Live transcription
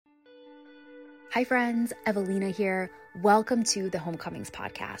Hi friends, Evelina here. Welcome to the Homecomings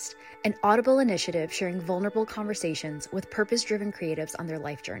podcast, an Audible initiative sharing vulnerable conversations with purpose-driven creatives on their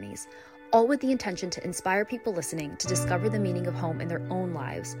life journeys, all with the intention to inspire people listening to discover the meaning of home in their own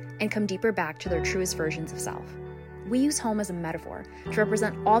lives and come deeper back to their truest versions of self. We use home as a metaphor to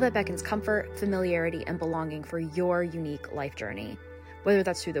represent all that beckons comfort, familiarity, and belonging for your unique life journey. Whether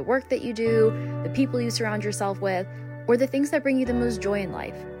that's through the work that you do, the people you surround yourself with, or the things that bring you the most joy in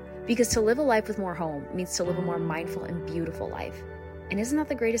life. Because to live a life with more home means to live a more mindful and beautiful life. And isn't that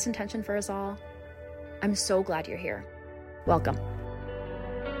the greatest intention for us all? I'm so glad you're here. Welcome.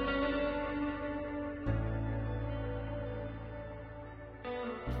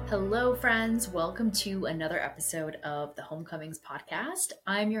 Hello, friends. Welcome to another episode of the Homecomings podcast.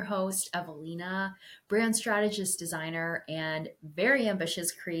 I'm your host, Evelina, brand strategist, designer, and very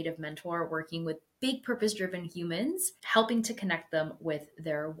ambitious creative mentor working with big purpose-driven humans, helping to connect them with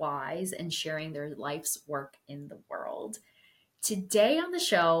their whys and sharing their life's work in the world. Today on the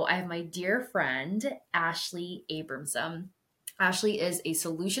show, I have my dear friend, Ashley Abramson. Ashley is a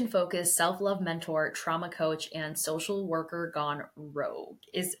solution-focused self-love mentor, trauma coach, and social worker gone rogue,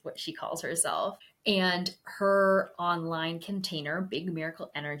 is what she calls herself. And her online container, Big Miracle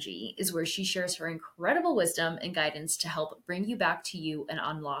Energy, is where she shares her incredible wisdom and guidance to help bring you back to you and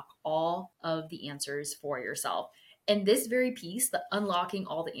unlock all of the answers for yourself. And this very piece, the unlocking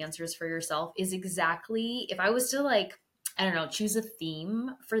all the answers for yourself, is exactly, if I was to choose a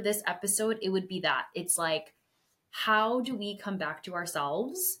theme for this episode, it would be that. It's like, how do we come back to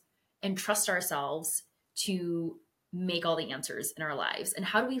ourselves and trust ourselves to make all the answers in our lives? And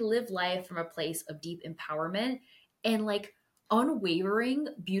how do we live life from a place of deep empowerment and like unwavering,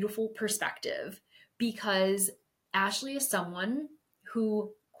 beautiful perspective? Because Ashley is someone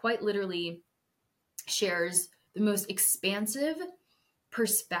who quite literally shares the most expansive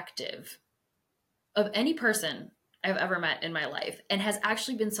perspective of any person I've ever met in my life, and has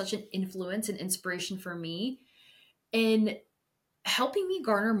actually been such an influence and inspiration for me in helping me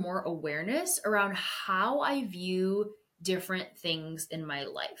garner more awareness around how I view different things in my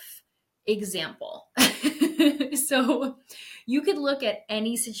life. Example. So you could look at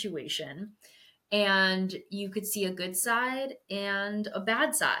any situation and you could see a good side and a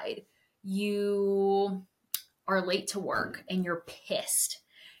bad side. You are late to work and you're pissed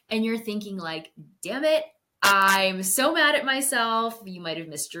and you're thinking like, damn it, I'm so mad at myself. You might have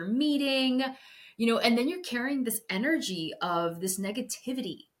missed your meeting. And then you're carrying this energy of this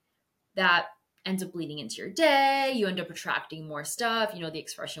negativity that ends up bleeding into your day. You end up attracting more stuff. The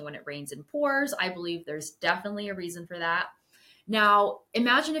expression, when it rains and pours. I believe there's definitely a reason for that. Now,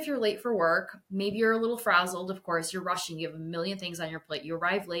 imagine if you're late for work. Maybe you're a little frazzled. Of course, you're rushing. You have a million things on your plate. You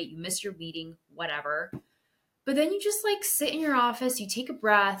arrive late. You miss your meeting, whatever. But then you just like sit in your office. You take a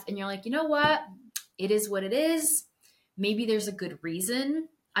breath and you're like, you know what? It is what it is. Maybe there's a good reason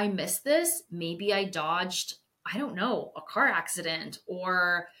I missed this. Maybe I dodged, I don't know, a car accident,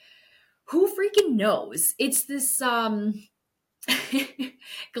 or who freaking knows? It's this glass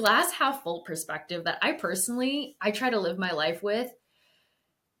half full perspective that I try to live my life with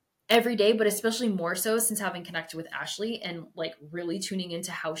every day, but especially more so since having connected with Ashley and like really tuning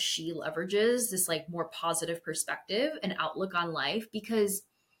into how she leverages this like more positive perspective and outlook on life. Because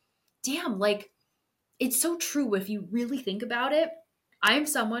damn, like it's so true if you really think about it. I'm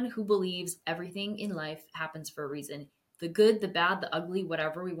someone who believes everything in life happens for a reason. The good, the bad, the ugly,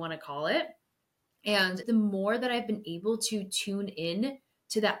 whatever we want to call it. And the more that I've been able to tune in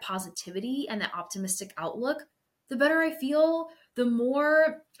to that positivity and that optimistic outlook, the better I feel, the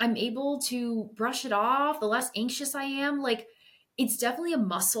more I'm able to brush it off, the less anxious I am. Like, it's definitely a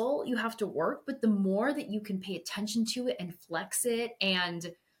muscle you have to work, but the more that you can pay attention to it and flex it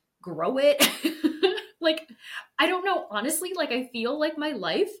and grow it, like, I don't know, honestly, like I feel like my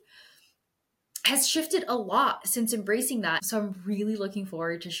life has shifted a lot since embracing that. So I'm really looking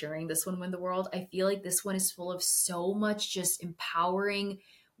forward to sharing this one with the world. I feel like this one is full of so much just empowering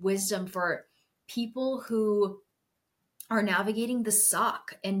wisdom for people who are navigating the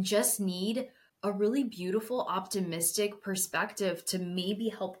suck and just need a really beautiful, optimistic perspective to maybe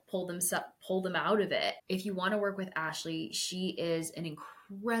help pull them out of it. If you want to work with Ashley, she is an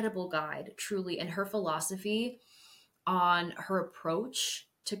incredible guide, truly. And her philosophy on her approach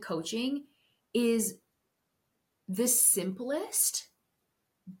to coaching is the simplest,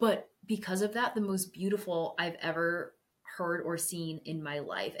 but because of that, the most beautiful I've ever heard or seen in my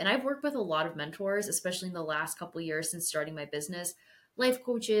life. And I've worked with a lot of mentors, especially in the last couple of years since starting my business, life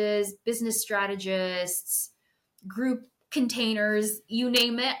coaches, business strategists, group containers, you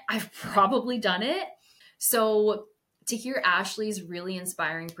name it, I've probably done it. So To hear Ashley's really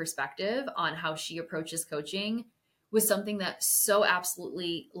inspiring perspective on how she approaches coaching was something that so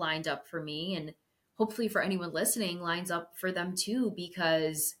absolutely lined up for me, and hopefully for anyone listening lines up for them too,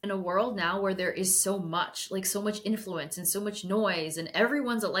 because in a world now where there is so much, like so much influence and so much noise, and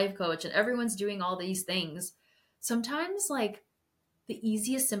everyone's a life coach and everyone's doing all these things, sometimes like the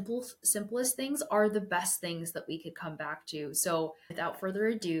easiest, simplest things are the best things that we could come back to. So, without further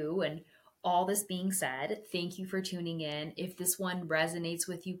ado, and all this being said, thank you for tuning in. If this one resonates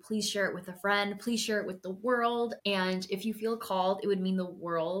with you, please share it with a friend. Please share it with the world. And if you feel called, it would mean the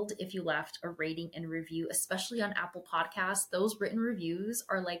world if you left a rating and review, especially on Apple Podcasts. Those written reviews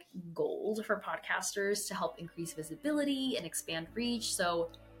are like gold for podcasters to help increase visibility and expand reach. So,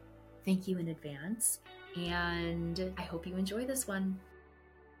 thank you in advance. And I hope you enjoy this one.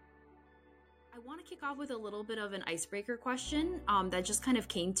 I want to kick off with a little bit of an icebreaker question that just kind of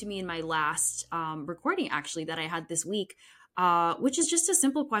came to me in my last recording, actually, that I had this week, which is just a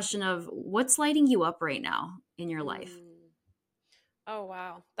simple question of what's lighting you up right now in your life? Oh,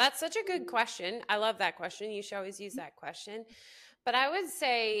 wow. That's such a good question. I love that question. You should always use that question. But I would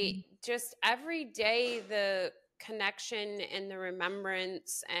say just every day, the connection and the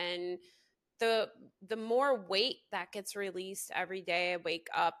remembrance and the more weight that gets released every day I wake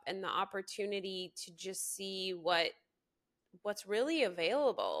up, and the opportunity to just see what's really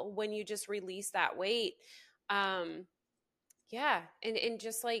available when you just release that weight. Yeah. And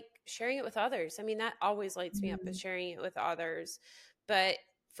just like sharing it with others. I mean, that always lights me up, is sharing it with others. But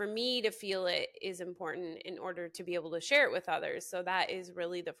for me to feel it is important in order to be able to share it with others. So that is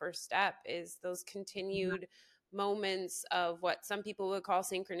really the first step, is those continued moments of what some people would call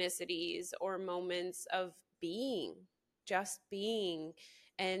synchronicities, or moments of being, just being,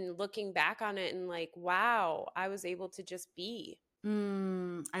 and looking back on it and like, wow, I was able to just be.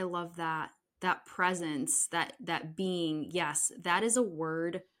 I love that. That presence, that being. Yes, that is a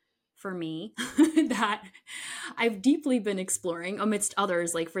word for me that I've deeply been exploring amidst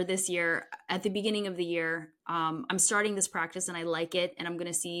others. Like for this year, at the beginning of the year, I'm starting this practice and I like it. And I'm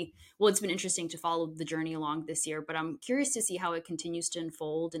going to see, well, it's been interesting to follow the journey along this year, but I'm curious to see how it continues to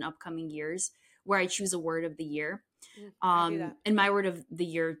unfold in upcoming years, where I choose a word of the year. I do that. And my word of the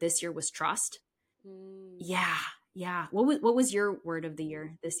year this year was trust. Mm. Yeah. Yeah. What was your word of the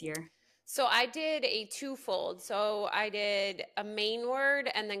year this year? So I did a twofold. So I did a main word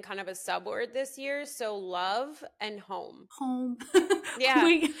and then kind of a sub word this year. So love and home. Home. Yeah.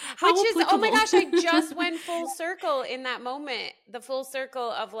 Wait, how Which is, oh my applicable. gosh, I just went full circle in that moment. The full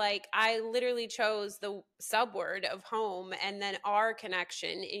circle of like, I literally chose the sub word of home, and then our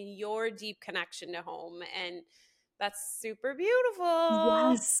connection in your deep connection to home. And that's super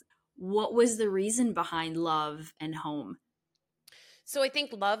beautiful. Yes. What was the reason behind love and home? So I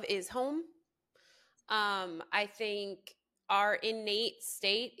think love is home. I think our innate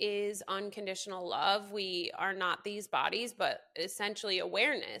state is unconditional love. We are not these bodies, but essentially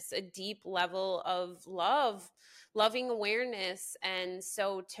awareness, a deep level of love, loving awareness. And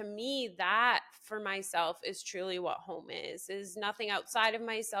so to me, that for myself is truly what home is nothing outside of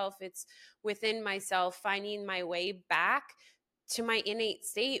myself. It's within myself, finding my way back to my innate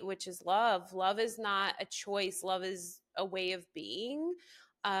state, which is love. Love is not a choice. Love is a way of being.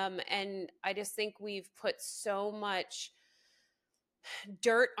 And I just think we've put so much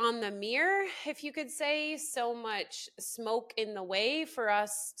dirt on the mirror, if you could say, so much smoke in the way for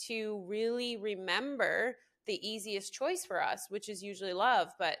us to really remember the easiest choice for us, which is usually love.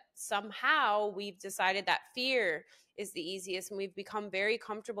 But somehow we've decided that fear is the easiest, and we've become very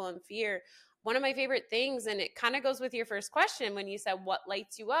comfortable in fear. One of my favorite things, and it kind of goes with your first question when you said, what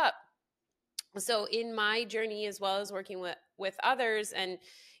lights you up? So in my journey, as well as working with others, and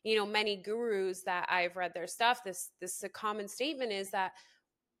many gurus that I've read their stuff, this a common statement is that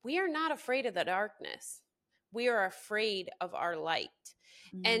we are not afraid of the darkness, we are afraid of our light.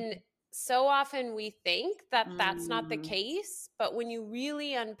 And so often we think that that's not the case, but when you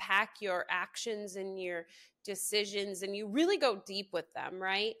really unpack your actions and your decisions and you really go deep with them,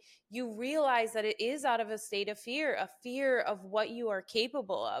 right, you realize that it is out of a state of fear, a fear of what you are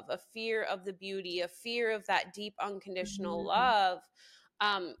capable of, a fear of the beauty, a fear of that deep unconditional love.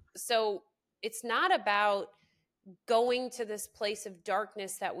 So it's not about going to this place of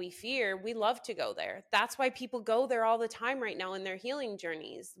darkness that we fear. We love to go there. That's why people go there all the time right now in their healing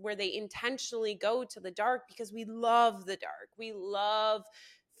journeys, where they intentionally go to the dark, because we love the dark. We love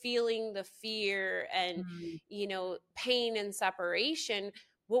feeling the fear and, pain and separation.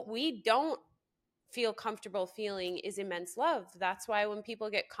 What we don't feel comfortable feeling is immense love. That's why when people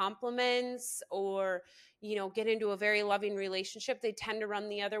get compliments or, get into a very loving relationship, they tend to run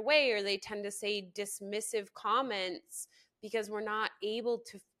the other way, or they tend to say dismissive comments, because we're not able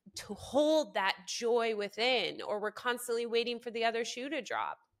to hold that joy within, or we're constantly waiting for the other shoe to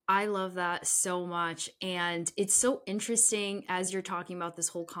drop. I love that so much. And it's so interesting as you're talking about this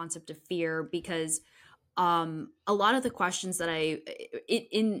whole concept of fear, because a lot of the questions that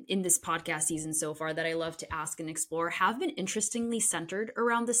in this podcast season so far that I love to ask and explore have been interestingly centered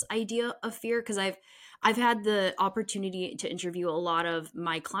around this idea of fear, because I've had the opportunity to interview a lot of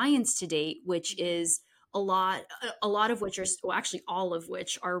my clients to date, which is a lot of which are, well, actually all of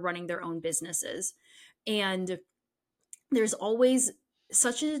which are running their own businesses. And there's always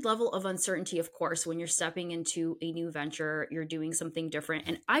such a level of uncertainty, of course, when you're stepping into a new venture, you're doing something different.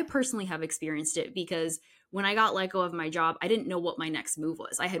 And I personally have experienced it, because when I got let go of my job, I didn't know what my next move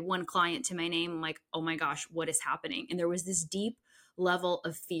was. I had one client to my name. I'm like, oh my gosh, what is happening? And there was this deep level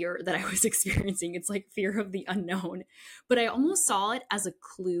of fear that I was experiencing. It's like fear of the unknown. But I almost saw it as a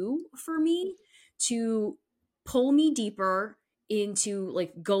clue for me to pull me deeper into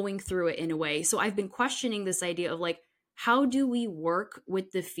like going through it in a way. So I've been questioning this idea of like, how do we work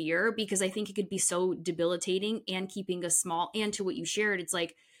with the fear? Because I think it could be so debilitating and keeping us small. And to what you shared, it's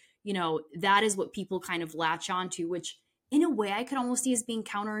like, that is what people kind of latch onto, which in a way I could almost see as being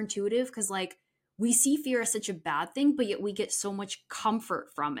counterintuitive, because like we see fear as such a bad thing, but yet we get so much comfort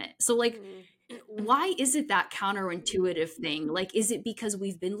from it. So like, why is it that counterintuitive thing? Like, is it because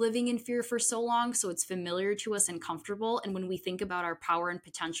we've been living in fear for so long, so it's familiar to us and comfortable? And when we think about our power and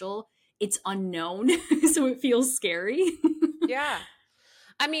potential, it's unknown, so it feels scary. Yeah.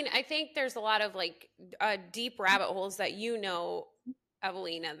 I mean, I think there's a lot of like deep rabbit holes that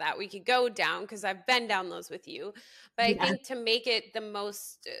Evelina, that we could go down, because I've been down those with you. But I think to make it the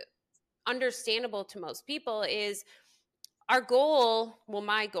most understandable to most people is our goal, well,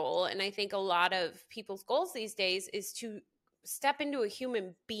 my goal, and I think a lot of people's goals these days, is to step into a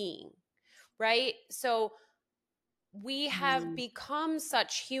human being, right? So we have become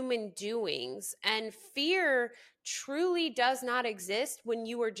such human doings, and fear truly does not exist when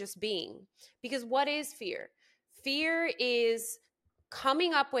you are just being. Because what is fear? Fear is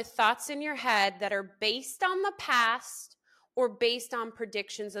coming up with thoughts in your head that are based on the past or based on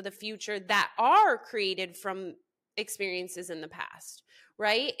predictions of the future that are created from experiences in the past,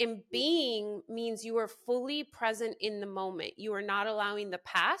 right? And being means you are fully present in the moment. You are not allowing the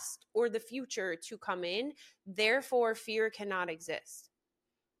past or the future to come in. Therefore, fear cannot exist.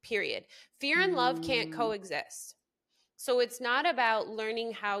 Period. Fear and love can't coexist. So it's not about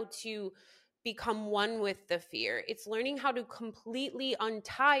learning how to become one with the fear. It's learning how to completely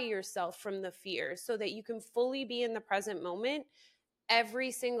untie yourself from the fear so that you can fully be in the present moment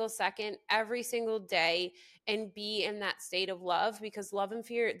every single second, every single day, and be in that state of love, because love and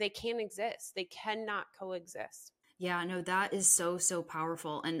fear, they can't exist. They cannot coexist. Yeah, no, that is so, so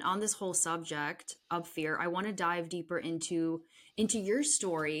powerful. And on this whole subject of fear, I want to dive deeper into your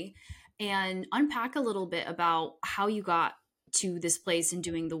story and unpack a little bit about how you got to this place and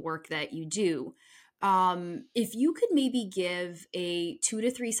doing the work that you do. If you could maybe give a 2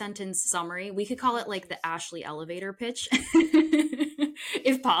 to 3 sentence summary, we could call it like the Ashley elevator pitch,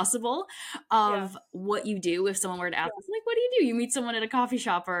 if possible, of what you do. If someone were to ask, like, what do you do? You meet someone at a coffee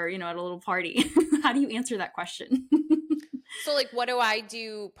shop or, at a little party. How do you answer that question? So like, what do I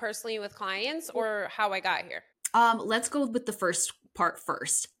do personally with clients, or how I got here? Let's go with the first part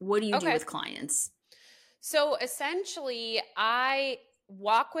first. What do you do with clients? So essentially, I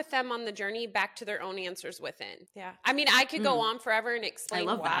walk with them on the journey back to their own answers within. Yeah. I mean, I could go on forever and explain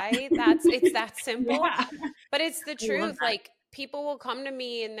why it's that simple, but it's the truth. Like, people will come to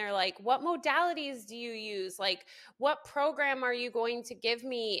me and they're like, what modalities do you use? Like, what program are you going to give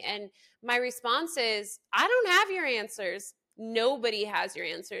me? And my response is, I don't have your answers. Nobody has your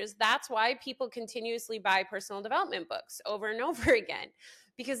answers. That's why people continuously buy personal development books over and over again,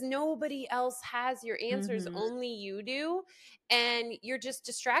 because nobody else has your answers. Only you do. And you're just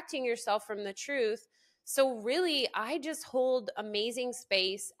distracting yourself from the truth. So really, I just hold amazing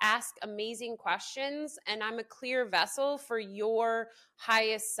space, ask amazing questions, and I'm a clear vessel for your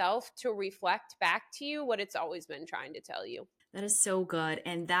highest self to reflect back to you what it's always been trying to tell you. That is so good.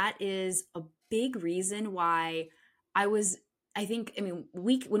 And that is a big reason why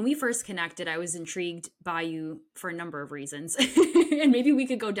when we first connected, I was intrigued by you for a number of reasons. And maybe we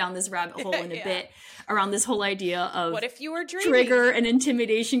could go down this rabbit hole in a bit around this whole idea of what if you were dreaming? Trigger and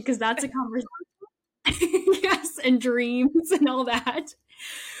intimidation, because that's a conversation. Yes, and dreams and all that.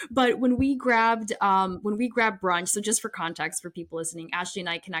 But when we grabbed brunch, so just for context for people listening, Ashley and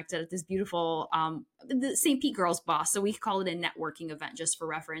I connected at this beautiful the St. Pete Girls Boss. So we call it a networking event just for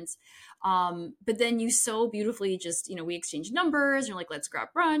reference. But then you so beautifully just, we exchanged numbers, and you're like, let's grab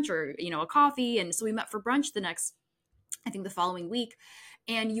brunch or, a coffee. And so we met for brunch I think the following week.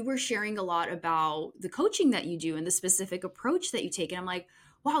 And you were sharing a lot about the coaching that you do and the specific approach that you take. And I'm like,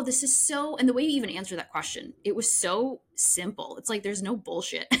 wow, this is so, and the way you even answer that question, it was so simple. It's like there's no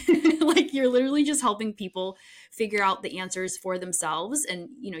bullshit. Like you're literally just helping people figure out the answers for themselves. And,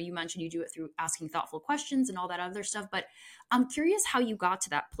 you mentioned you do it through asking thoughtful questions and all that other stuff. But I'm curious how you got to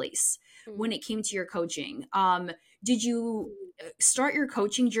that place when it came to your coaching. Did you start your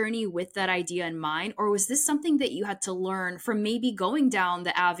coaching journey with that idea in mind, or was this something that you had to learn from maybe going down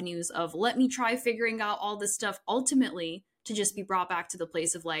the avenues of let me try figuring out all this stuff, ultimately to just be brought back to the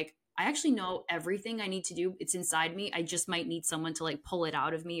place of like, I actually know everything I need to do, it's inside me, I just might need someone to like pull it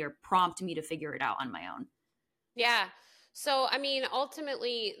out of me or prompt me to figure it out on my own? Yeah. So, I mean,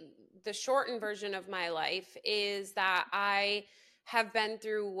 ultimately, the shortened version of my life is that I have been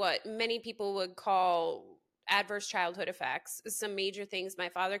through what many people would call adverse childhood effects, some major things. My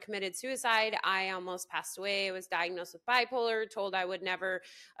father committed suicide. I almost passed away. I was diagnosed with bipolar, told I would never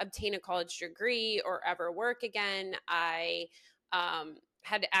obtain a college degree or ever work again. I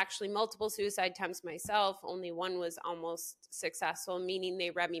had actually multiple suicide attempts myself. Only one was almost successful, meaning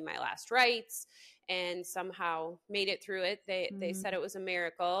they read me my last rites and somehow made it through it. They said it was a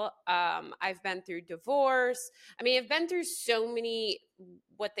miracle. I've been through divorce. I mean, I've been through so many,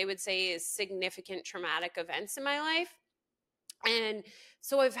 what they would say is significant traumatic events in my life. And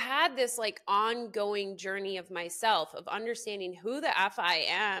so I've had this like ongoing journey of myself, of understanding who the F I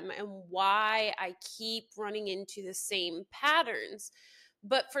am and why I keep running into the same patterns.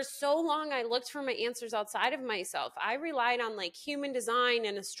 But for so long, I looked for my answers outside of myself. I relied on like human design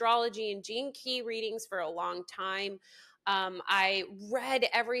and astrology and gene key readings for a long time. I read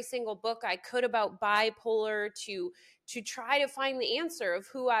every single book I could about bipolar to try to find the answer of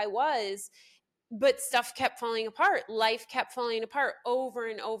who I was, but stuff kept falling apart. Life kept falling apart over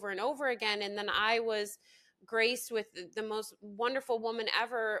and over and over again. And then I was graced with the most wonderful woman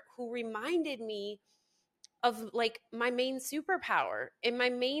ever who reminded me of like my main superpower. And my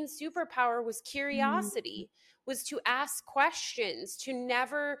main superpower was curiosity, was to ask questions, to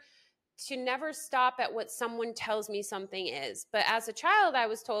never stop at what someone tells me something is. But as a child, I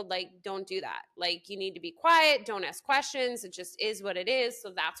was told, like, don't do that. Like, you need to be quiet, don't ask questions. It just is what it is.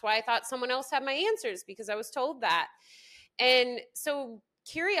 So that's why I thought someone else had my answers, because I was told that. And so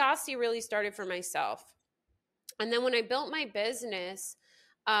curiosity really started for myself. And then when I built my business,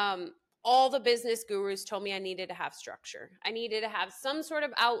 all the business gurus told me I needed to have structure. I needed to have some sort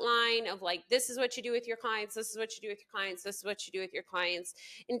of outline of like, this is what you do with your clients. This is what you do with your clients. This is what you do with your clients.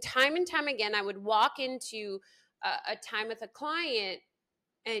 And time again, I would walk into a time with a client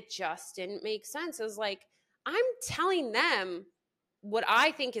and it just didn't make sense. It was like, I'm telling them what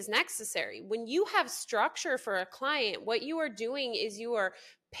I think is necessary. When you have structure for a client, what you are doing is you are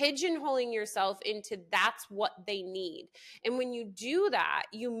pigeonholing yourself into that's what they need. And when you do that,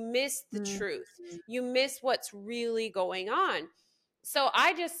 you miss the truth. You miss what's really going on. So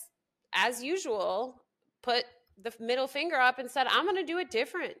I just, as usual, put the middle finger up and said, I'm going to do it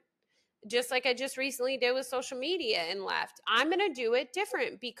different. Just like I just recently did with social media and left. I'm going to do it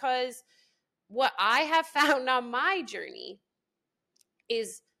different, because what I have found on my journey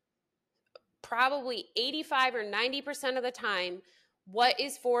is probably 85 or 90% of the time, what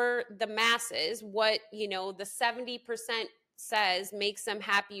is for the masses, what, the 70% says makes them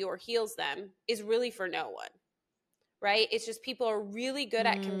happy or heals them, is really for no one, right? It's just people are really good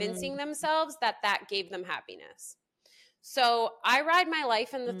at convincing themselves that that gave them happiness. So I ride my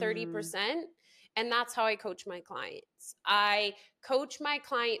life in the 30%, and that's how I coach my clients. I coach my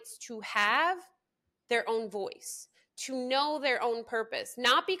clients to have their own voice, to know their own purpose,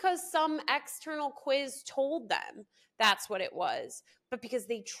 not because some external quiz told them that's what it was, but because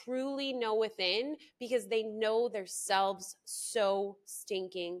they truly know within, because they know themselves so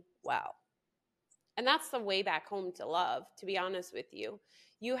stinking well. And that's the way back home to love, to be honest with you.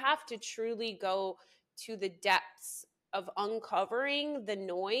 You have to truly go to the depths of uncovering the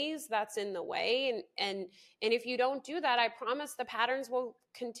noise that's in the way. And if you don't do that, I promise the patterns will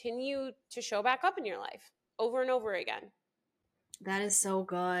continue to show back up in your life over and over again. That is so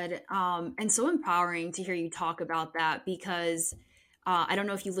good. And so empowering to hear you talk about that, because I don't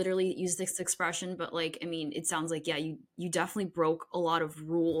know if you literally use this expression, but like, I mean, it sounds like, yeah, you definitely broke a lot of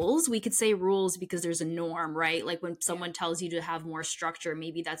rules. We could say rules because there's a norm, right? Like when Yeah. someone tells you to have more structure,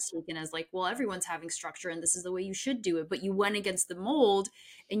 maybe that's taken as like, well, everyone's having structure and this is the way you should do it. But you went against the mold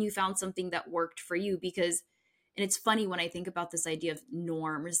and you found something that worked for you because, and it's funny when I think about this idea of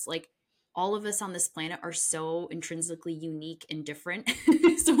norms, like all of us on this planet are so intrinsically unique and different.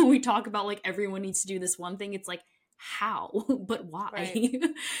 So when we talk about like everyone needs to do this one thing, it's like, how? But why? Right.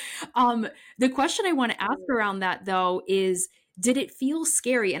 um, the question I want to ask around that though is, did it feel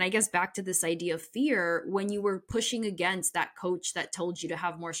scary? And I guess back to this idea of fear when you were pushing against that coach that told you to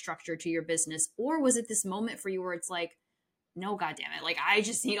have more structure to your business, or was it this moment for you where it's like, no, goddamn it, like I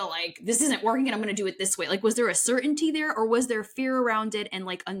just need to like this isn't working and I'm going to do it this way. Like, was there a certainty there, or was there fear around it and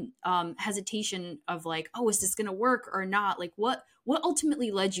like hesitation of like, oh, is this going to work or not? Like, what ultimately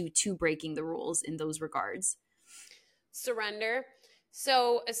led you to breaking the rules in those regards? Surrender.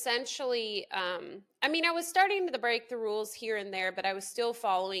 So essentially, I mean, I was starting to break the rules here and there, but I was still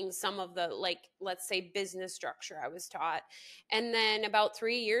following some of the, like, let's say, business structure I was taught. And then about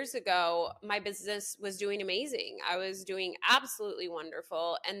 3 years ago, my business was doing amazing. I was doing absolutely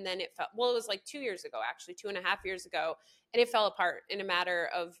wonderful. And then it felt, well, it was like 2 years ago, actually, 2.5 years ago, and it fell apart in a matter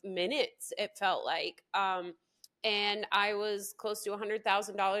of minutes, it felt like. And I was close to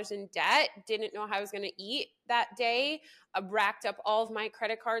 $100,000 in debt, didn't know how I was going to eat that day. I racked up all of my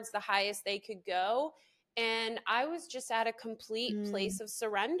credit cards, the highest they could go. And I was just at a complete place of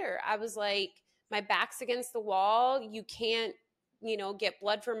surrender. I was like, my back's against the wall. You can't, get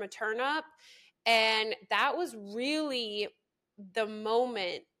blood from a turnip. And that was really the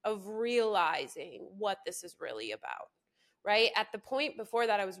moment of realizing what this is really about. Right at the point before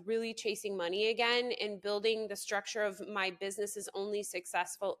that, I was really chasing money again, and building the structure of my business is only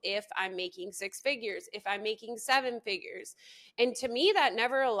successful if I'm making 6 figures, if I'm making 7 figures. And to me, that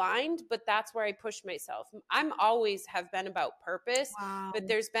never aligned, but that's where I push myself. I'm always have been about purpose, Wow. but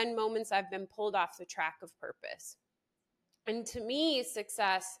there's been moments I've been pulled off the track of purpose. And to me,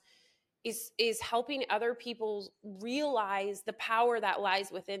 success is helping other people realize the power that lies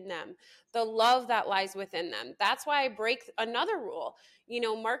within them, the love that lies within them. That's why I break another rule.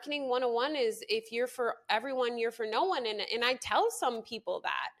 Marketing 101 is, if you're for everyone, you're for no one. And I tell some people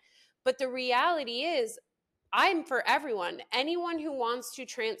that. But the reality is, I'm for everyone. Anyone who wants to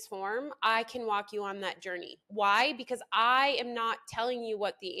transform, I can walk you on that journey. Why? Because I am not telling you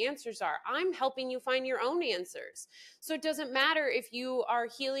what the answers are. I'm helping you find your own answers. So it doesn't matter if you are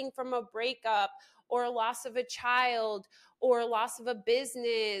healing from a breakup or a loss of a child or a loss of a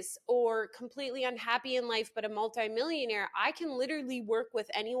business or completely unhappy in life but a multimillionaire. I can literally work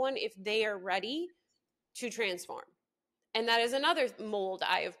with anyone if they are ready to transform. And that is another mold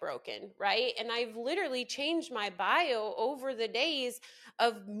I have broken, right? And I've literally changed my bio over the days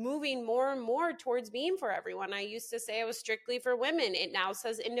of moving more and more towards being for everyone. I used to say I was strictly for women. It now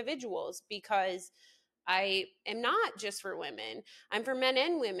says individuals, because I am not just for women. I'm for men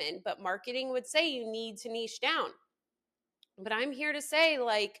and women, but marketing would say you need to niche down. But I'm here to say,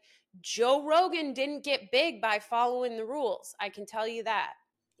 like, Joe Rogan didn't get big by following the rules. I can tell you that.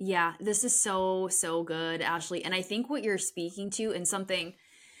 Yeah, this is so, so good, Ashley. And I think what you're speaking to, and something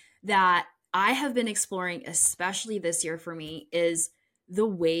that I have been exploring, especially this year for me, is the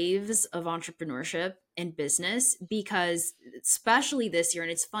waves of entrepreneurship and business. Because, especially this year,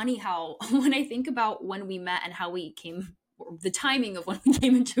 and it's funny how when I think about when we met and how we came, the timing of when we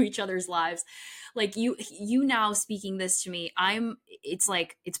came into each other's lives, like you now speaking this to me, it's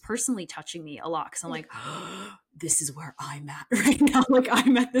like it's personally touching me a lot because I'm like, oh, this is where I'm at right now. Like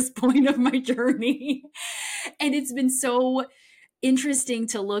I'm at this point of my journey. And it's been so interesting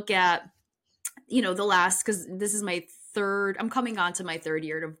to look at, the last, because this is my I'm coming on to my third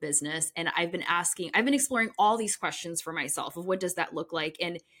year of business. And I've been exploring all these questions for myself of what does that look like?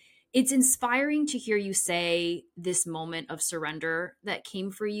 And it's inspiring to hear you say this moment of surrender that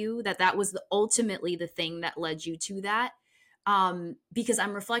came for you, that was ultimately the thing that led you to that. Because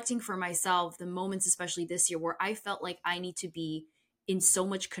I'm reflecting for myself the moments, especially this year, where I felt like I need to be in so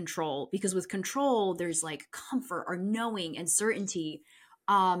much control, because with control, there's like comfort or knowing and certainty.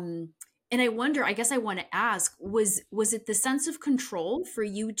 And I wonder, I guess I want to ask, was it the sense of control for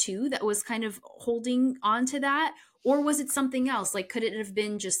you too that was kind of holding on to that? Or was it something else? Like, could it have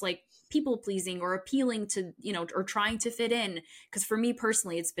been just like people pleasing or appealing to, or trying to fit in? Because for me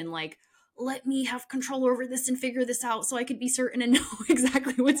personally, it's been like, let me have control over this and figure this out so I could be certain and know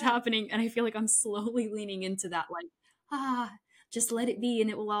exactly what's happening. And I feel like I'm slowly leaning into that, like, just let it be and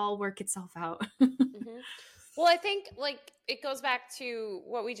it will all work itself out. Mm-hmm. Well, I think like it goes back to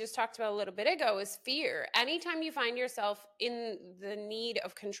what we just talked about a little bit ago is fear. Anytime you find yourself in the need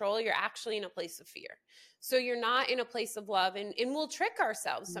of control, you're actually in a place of fear. So you're not in a place of love, and we'll trick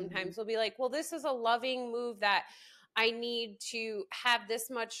ourselves sometimes. We'll be like, well, this is a loving move that I need to have this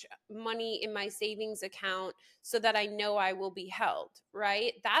much money in my savings account so that I know I will be held,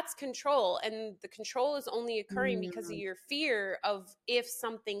 right? That's control. And the control is only occurring because of Mm. your fear of if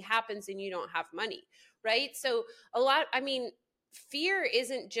something happens and you don't have money, right? So fear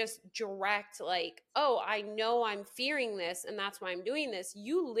isn't just direct, like, oh, I know I'm fearing this and that's why I'm doing this.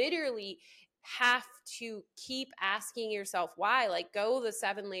 You literally have to keep asking yourself why, like go the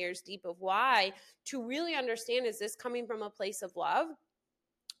 7 layers deep of why to really understand, is this coming from a place of love?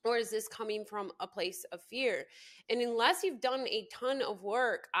 Or is this coming from a place of fear? And unless you've done a ton of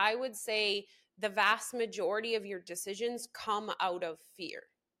work, I would say the vast majority of your decisions come out of fear,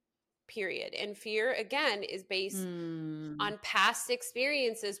 period. And fear, again, is based Mm. on past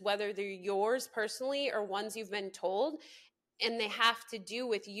experiences, whether they're yours personally or ones you've been told. And they have to do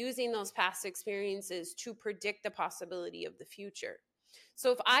with using those past experiences to predict the possibility of the future.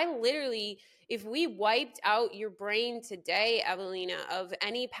 So if we wiped out your brain today, Evelina, of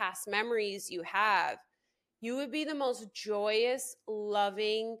any past memories you have, you would be the most joyous,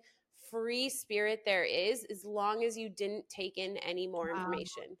 loving, free spirit there is, as long as you didn't take in any more Wow.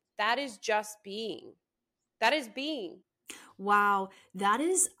 information. That is just being. That is being. Wow,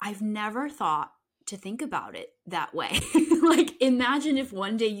 I've never thought to think about it that way. Like, imagine if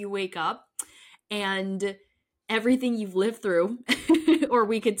one day you wake up and everything you've lived through, or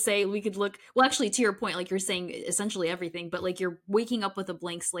we could look, well, actually, to your point, like you're saying essentially everything, but like you're waking up with a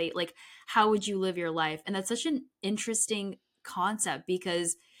blank slate. Like, how would you live your life? And that's such an interesting concept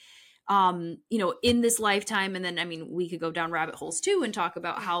because in this lifetime, and then I mean we could go down rabbit holes too and talk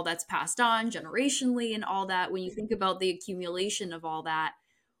about how that's passed on generationally and all that. When you think about the accumulation of all that,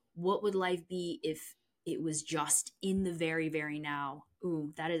 what would life be if it was just in the very, very now?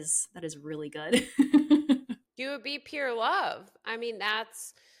 Ooh, that is really good. You would be pure love. I mean,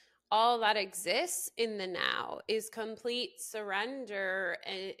 that's all that exists in the now, is complete surrender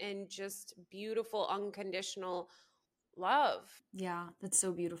and just beautiful, unconditional love. Yeah, that's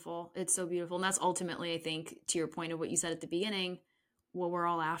so beautiful. It's so beautiful. And that's ultimately, I think, to your point of what you said at the beginning, what we're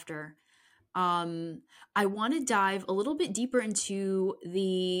all after. Um, I want to dive a little bit deeper into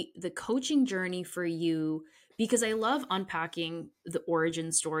the coaching journey for you because I love unpacking the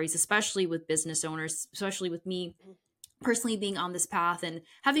origin stories, especially with business owners, especially with me personally being on this path and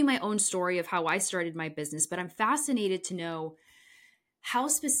having my own story of how I started my business. But I'm fascinated to know how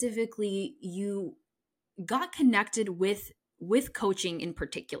specifically you got connected with coaching in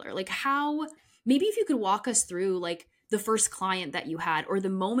particular. Like, how, maybe if you could walk us through like the first client that you had or the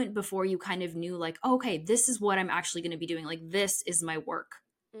moment before you kind of knew like, oh, okay, this is what I'm actually going to be doing, like this is my work.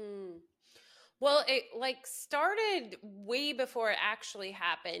 Mm. Well, it like started way before it actually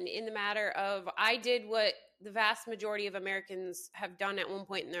happened, in the matter of I did what the vast majority of Americans have done at one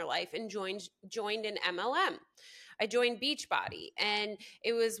point in their life and joined an MLM. I joined Beachbody, and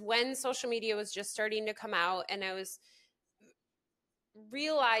it was when social media was just starting to come out, and I was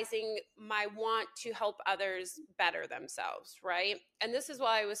realizing my want to help others better themselves, right? And this is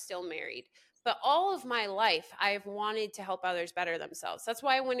why I was still married. But all of my life, I've wanted to help others better themselves. That's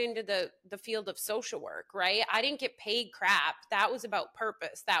why I went into the field of social work, right? I didn't get paid crap. That was about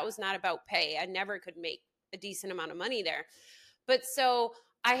purpose. That was not about pay. I never could make a decent amount of money there. But so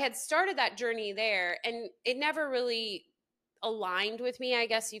I had started that journey there, and it never really aligned with me, I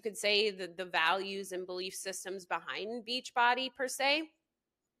guess you could say, the values and belief systems behind Beachbody per se.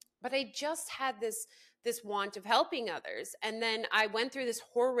 But I just had this want of helping others. And then I went through this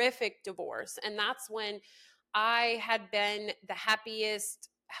horrific divorce, and that's when I had been the happiest,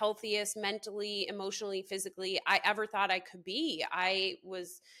 healthiest, mentally, emotionally, physically I ever thought I could be. I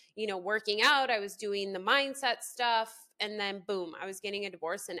was, working out, I was doing the mindset stuff, and then boom, I was getting a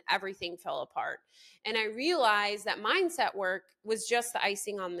divorce and everything fell apart. And I realized that mindset work was just the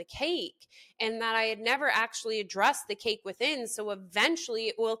icing on the cake, and that I had never actually addressed the cake within. So eventually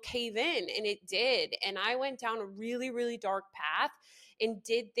it will cave in, and it did. And I went down a really, really dark path and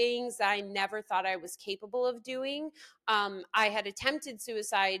did things that I never thought I was capable of doing. I had attempted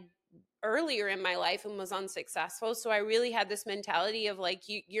suicide earlier in my life and was unsuccessful. So I really had this mentality of like,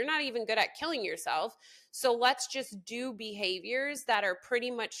 you're not even good at killing yourself. So let's just do behaviors that are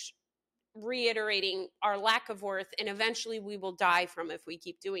pretty much reiterating our lack of worth, and eventually we will die from if we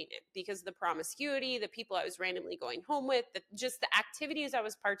keep doing it, because the promiscuity, the people I was randomly going home with, just the activities I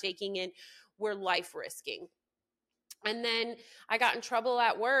was partaking in were life risking. And then I got in trouble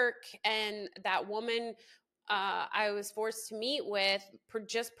at work, and that woman I was forced to meet with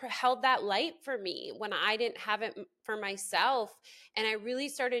held that light for me when I didn't have it for myself. And I really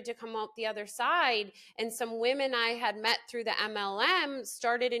started to come out the other side. And some women I had met through the MLM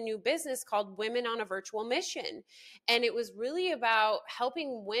started a new business called Women on a Virtual Mission. And it was really about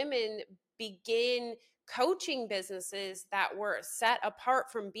helping women begin coaching businesses that were set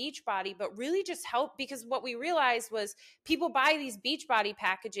apart from Beachbody, but really just help, because what we realized was people buy these Beachbody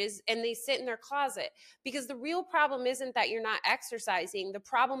packages and they sit in their closet, because the real problem isn't that you're not exercising. The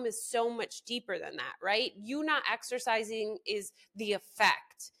problem is so much deeper than that, right? You not exercising is the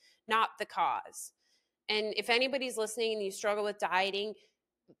effect, not the cause. And if anybody's listening and you struggle with dieting,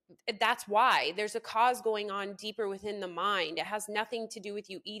 that's why there's a cause going on deeper within the mind. It has nothing to do with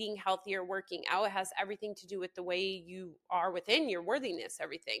you eating healthy or working out. It has everything to do with the way you are within your worthiness,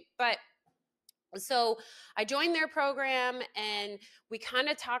 everything. But so I joined their program and we kind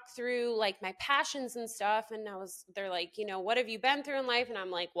of talked through like my passions and stuff. And they're like, you know, what have you been through in life? And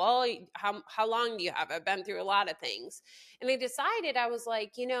I'm like, well, how long do you have? I've been through a lot of things. And I decided, I was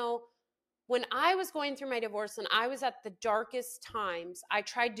like, you know, when I was going through my divorce and I was at the darkest times, I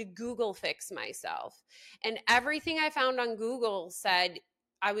tried to Google fix myself. And everything I found on Google said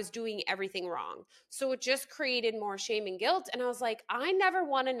I was doing everything wrong. So it just created more shame and guilt. And I was like, I never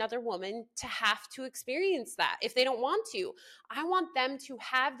want another woman to have to experience that if they don't want to. I want them to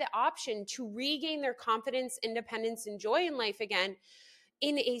have the option to regain their confidence, independence, and joy in life again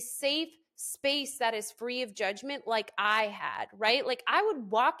in a safe space that is free of judgment, like I had, right? Like I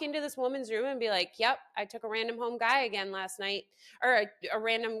would walk into this woman's room and be like, yep, I took a random home guy again last night, or a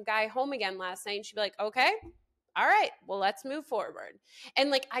random guy home again last night. And she'd be like, okay, all right, well, let's move forward.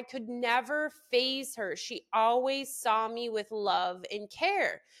 And like, I could never phase her. She always saw me with love and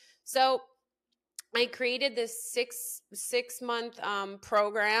care. So I created this six month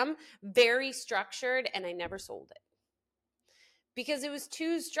program, very structured, and I never sold it because it was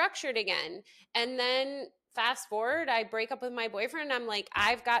too structured again. And then fast forward, I break up with my boyfriend. I'm like,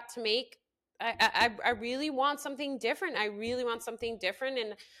 I've got to make, I really want something different. I really want something different.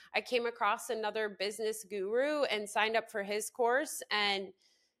 And I came across another business guru and signed up for his course and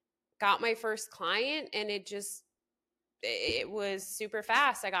got my first client. And it was super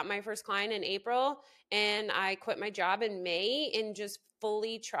fast. I got my first client in April and I quit my job in May and just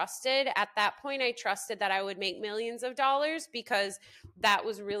fully trusted. At that point, I trusted that I would make millions of dollars because that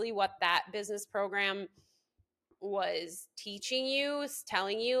was really what that business program was teaching you,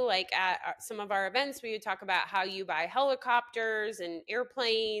 telling you. Like at some of our events, we would talk about how you buy helicopters and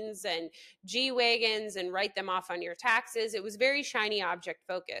airplanes and G-Wagons and write them off on your taxes. It was very shiny object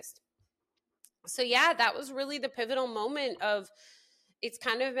focused. So yeah, that was really the pivotal moment of, it's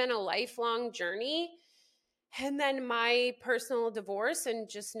kind of been a lifelong journey. And then my personal divorce and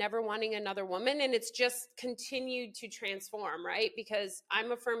just never wanting another woman. And it's just continued to transform, right? Because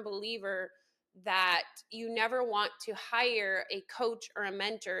I'm a firm believer that you never want to hire a coach or a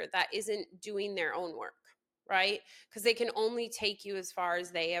mentor that isn't doing their own work, right? Because they can only take you as far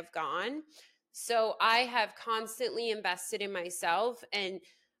as they have gone. So I have constantly invested in myself, and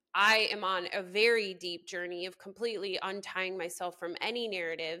I am on a very deep journey of completely untying myself from any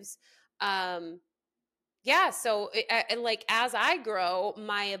narratives. Yeah, so like as I grow,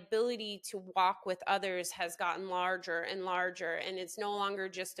 my ability to walk with others has gotten larger and larger, and it's no longer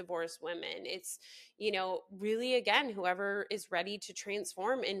just divorced women. It's, you know, really, again, whoever is ready to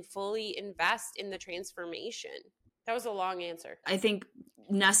transform and fully invest in the transformation. That was a long answer. I think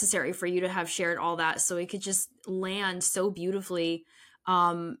necessary for you to have shared all that so it could just land so beautifully.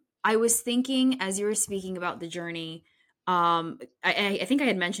 I was thinking as you were speaking about the journey, I think I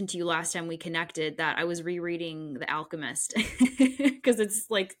had mentioned to you last time we connected that I was rereading The Alchemist because it's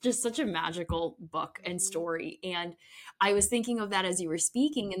like just such a magical book and story. And I was thinking of that as you were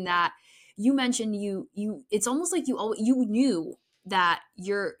speaking, and that you mentioned you it's almost like you knew that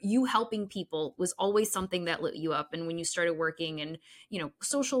you helping people was always something that lit you up. And when you started working in,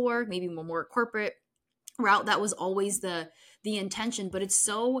 social work, maybe more corporate route, that was always the intention. But it's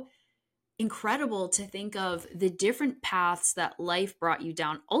so incredible to think of the different paths that life brought you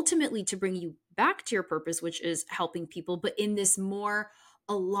down, ultimately to bring you back to your purpose, which is helping people, but in this more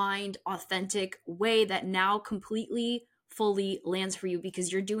aligned, authentic way that now completely fully lands for you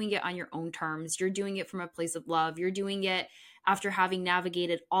because you're doing it on your own terms. You're doing it from a place of love. You're doing it after having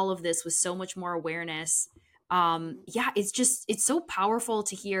navigated all of this with so much more awareness. It's so powerful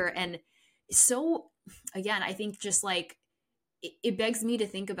to hear. And so, again, I think just like it begs me to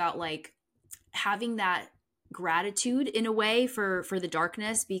think about like having that gratitude in a way for the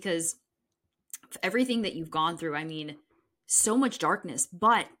darkness, because everything that you've gone through, I mean, so much darkness,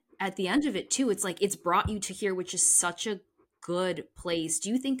 but at the end of it too, it's like it's brought you to here, which is such a good place. Do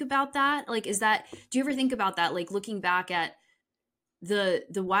you think about that? Like, do you ever think about that? Like looking back at the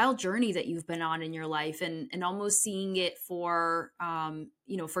wild journey that you've been on in your life and almost seeing it for,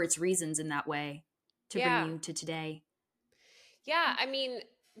 for its reasons in that way to bring Yeah. you to today. Yeah. I mean,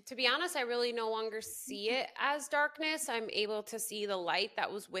 to be honest, I really no longer see it as darkness. I'm able to see the light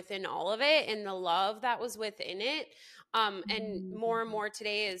that was within all of it and the love that was within it. And more and more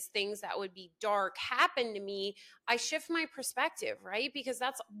today, as things that would be dark happen to me, I shift my perspective, right? Because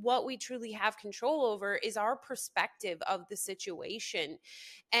that's what we truly have control over, is our perspective of the situation.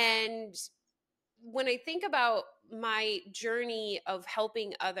 And when I think about my journey of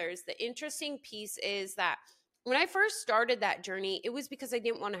helping others, the interesting piece is that when I first started that journey, it was because I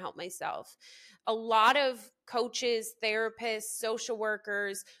didn't want to help myself. A lot of coaches, therapists, social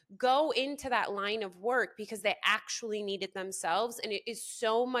workers go into that line of work because they actually need it themselves. And it is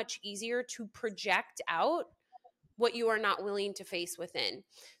so much easier to project out what you are not willing to face within.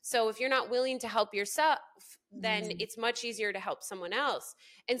 So if you're not willing to help yourself, then it's much easier to help someone else.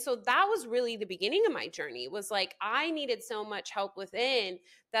 And so that was really the beginning of my journey, was like, I needed so much help within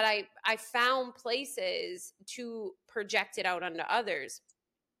that I found places to project it out onto others.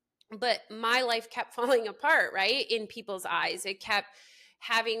 But my life kept falling apart, right? In people's eyes. It kept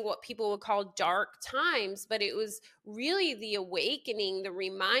having what people would call dark times, but it was really the awakening, the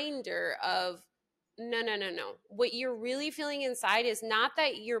reminder of, no, no, no, no. What you're really feeling inside is not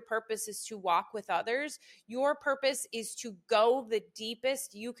that your purpose is to walk with others. Your purpose is to go the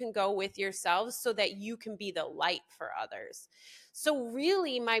deepest you can go with yourself so that you can be the light for others. So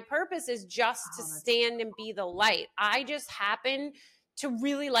really, my purpose is just to stand and be the light. I just happen to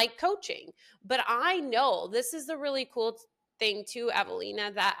really like coaching. But I know this is the really cool thing too,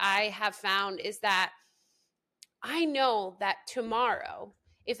 Evelina, that I have found, is that I know that tomorrow,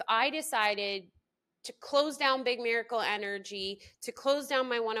 if I decided to close down Big Miracle Energy, to close down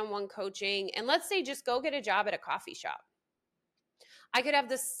my one-on-one coaching, and let's say just go get a job at a coffee shop, I could have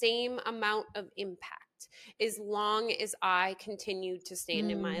the same amount of impact as long as I continue to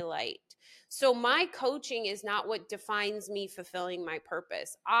stand in my light. So my coaching is not what defines me fulfilling my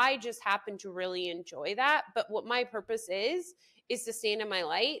purpose. I just happen to really enjoy that. But what my purpose is to stand in my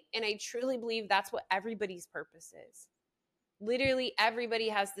light. And I truly believe that's what everybody's purpose is. Literally everybody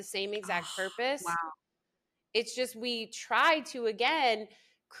has the same exact purpose. Wow. It's just we try to, again,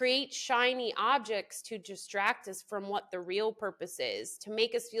 create shiny objects to distract us from what the real purpose is, to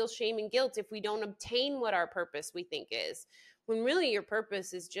make us feel shame and guilt if we don't obtain what our purpose we think is. When really your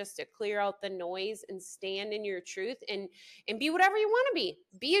purpose is just to clear out the noise and stand in your truth and be whatever you want to be.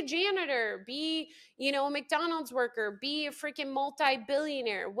 Be a janitor, be, a McDonald's worker, be a freaking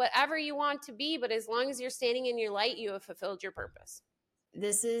multi-billionaire, whatever you want to be. But as long as you're standing in your light, you have fulfilled your purpose.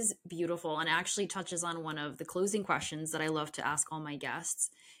 This is beautiful and actually touches on one of the closing questions that I love to ask all my guests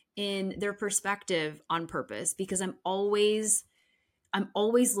in their perspective on purpose, because I'm always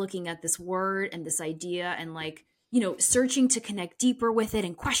looking at this word and this idea and searching to connect deeper with it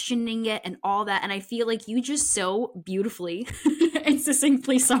and questioning it and all that. And I feel like you just so beautifully and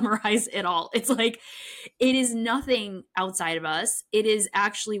succinctly summarize it all. It's like, it is nothing outside of us. It is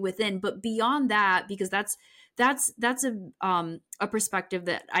actually within. But beyond that, because that's a perspective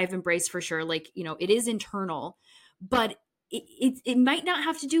that I've embraced for sure. Like, it is internal, but it might not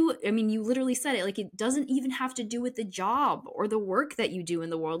have to do, I mean, you literally said it, like, it doesn't even have to do with the job or the work that you do in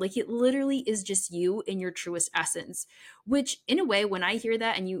the world. Like, it literally is just you in your truest essence, which in a way, when I hear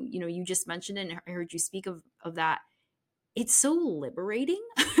that, and you just mentioned it and I heard you speak of that, it's so liberating,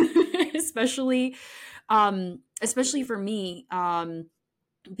 especially for me,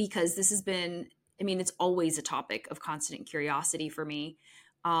 because this has been, I mean, it's always a topic of constant curiosity for me.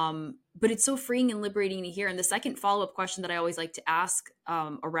 But it's so freeing and liberating to hear. And the second follow-up question that I always like to ask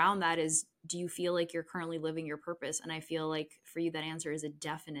around that is, do you feel like you're currently living your purpose? And I feel like for you, that answer is a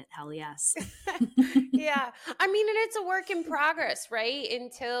definite hell yes. Yeah. I mean, and it's a work in progress, right?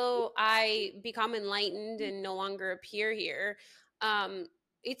 Until I become enlightened and no longer appear here.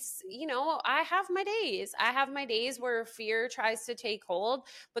 It's, I have my days. I have my days where fear tries to take hold.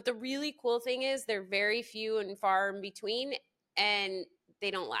 But the really cool thing is they're very few and far in between, and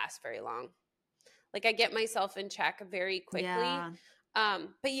they don't last very long. Like, I get myself in check very quickly. Yeah.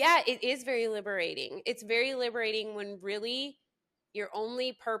 But yeah, it is very liberating. It's very liberating when really your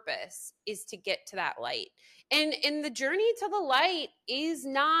only purpose is to get to that light. And the journey to the light is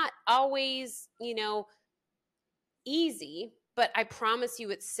not always, easy, but I promise you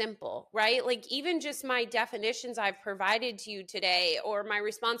it's simple, right? Like, even just my definitions I've provided to you today, or my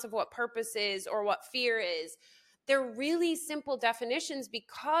response of what purpose is or what fear is, They're really simple definitions,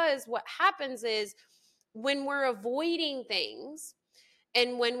 because what happens is when we're avoiding things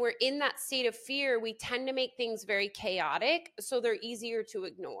and when we're in that state of fear, we tend to make things very chaotic, so they're easier to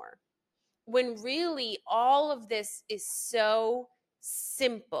ignore. When really all of this is so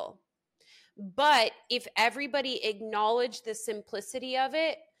simple. But if everybody acknowledged the simplicity of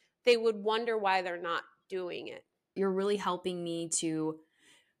it, they would wonder why they're not doing it. You're really helping me to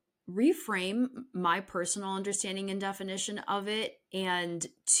reframe my personal understanding and definition of it, and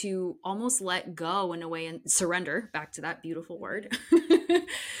to almost let go in a way and surrender, back to that beautiful word,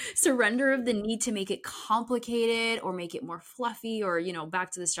 surrender of the need to make it complicated or make it more fluffy, or,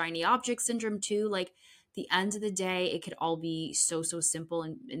 back to the shiny object syndrome too. Like, the end of the day, it could all be so simple,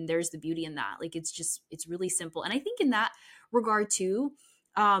 and there's the beauty in that. Like, it's really simple. And I think in that regard too,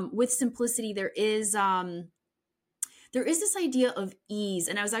 with simplicity, there is this idea of ease.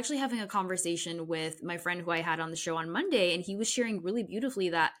 And I was actually having a conversation with my friend who I had on the show on Monday, and he was sharing really beautifully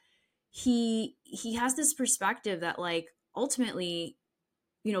that he has this perspective that, like, ultimately,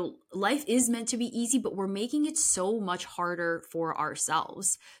 life is meant to be easy, but we're making it so much harder for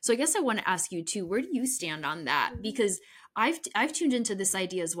ourselves. So I guess I want to ask you too, where do you stand on that? Because I've tuned into this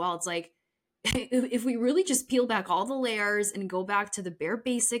idea as well. It's like, if we really just peel back all the layers and go back to the bare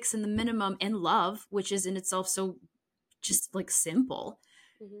basics and the minimum, and love, which is in itself so just like simple,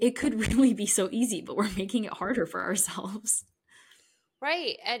 it could really be so easy, but we're making it harder for ourselves.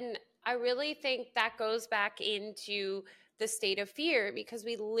 Right. And I really think that goes back into the state of fear, because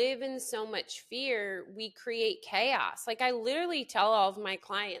we live in so much fear, we create chaos. Like, I literally tell all of my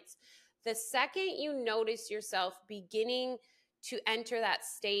clients, the second you notice yourself beginning to enter that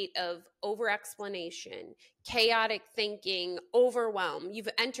state of over explanation, chaotic thinking, overwhelm, you've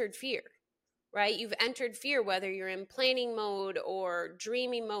entered fear. Right? You've entered fear, whether you're in planning mode or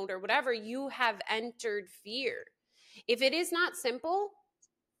dreaming mode or whatever, you have entered fear. If it is not simple,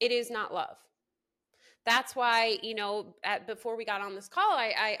 it is not love. That's why, before we got on this call,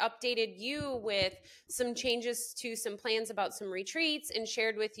 I updated you with some changes to some plans about some retreats, and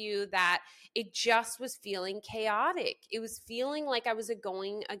shared with you that it just was feeling chaotic. It was feeling like I was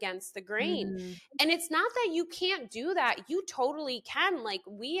going against the grain. And it's not that you can't do that. You totally can. Like,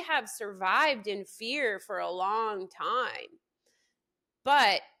 we have survived in fear for a long time,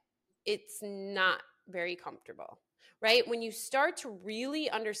 but it's not very comfortable. Right? When you start to really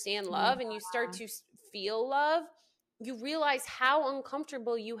understand love and you start to feel love, you realize how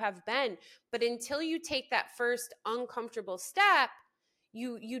uncomfortable you have been. But until you take that first uncomfortable step,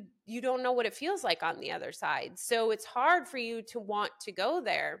 you don't know what it feels like on the other side. So it's hard for you to want to go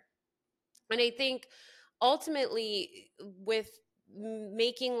there. And I think ultimately, with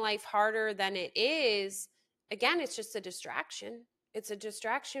making life harder than it is, again, it's just a distraction. It's a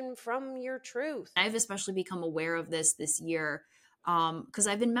distraction from your truth. I've especially become aware of this year, because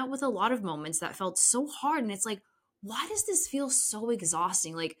I've been met with a lot of moments that felt so hard. And it's like, why does this feel so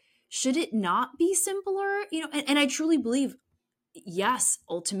exhausting? Like, should it not be simpler? And I truly believe, yes,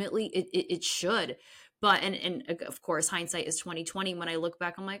 ultimately it should. But, and of course, hindsight is 2020. When I look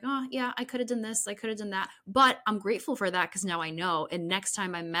back, I'm like, oh yeah, I could have done this, I could have done that. But I'm grateful for that, because now I know. And next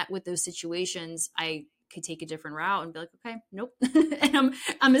time I'm met with those situations, I could take a different route and be like, okay, nope. And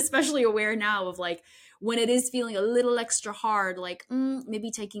I'm especially aware now of, like, when it is feeling a little extra hard, like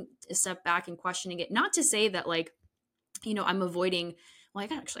maybe taking a step back and questioning it. Not to say that, like, I'm avoiding. Well,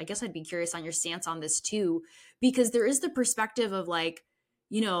 I guess I'd be curious on your stance on this too, because there is the perspective of, like,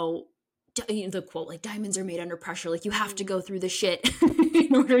 the quote, like, diamonds are made under pressure. Like, you have to go through the shit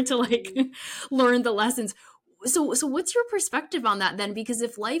in order to, like, learn the lessons. So what's your perspective on that then? Because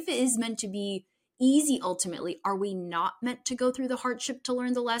if life is meant to be easy, ultimately, are we not meant to go through the hardship to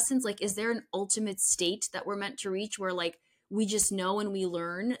learn the lessons? Like, is there an ultimate state that we're meant to reach where, like, we just know and we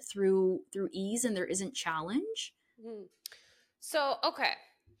learn through ease and there isn't challenge? So, okay.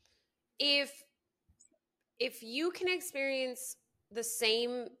 If you can experience the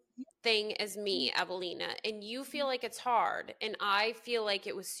same thing as me, Evelina, and you feel like it's hard and I feel like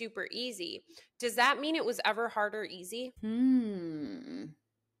it was super easy, does that mean it was ever hard or easy?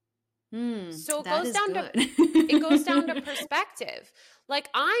 So it goes down to perspective. Like,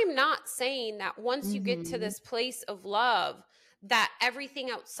 I'm not saying that once you get to this place of love, that everything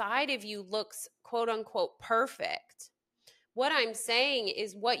outside of you looks quote unquote perfect. What I'm saying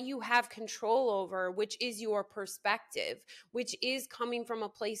is what you have control over, which is your perspective, which is coming from a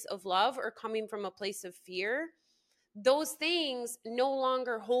place of love or coming from a place of fear. Those things no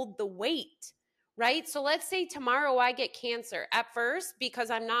longer hold the weight, right? So let's say tomorrow I get cancer. At first, because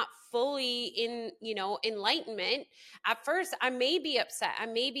I'm not fully in, enlightenment, at first I may be upset, I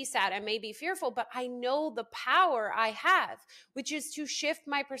may be sad, I may be fearful, but I know the power I have, which is to shift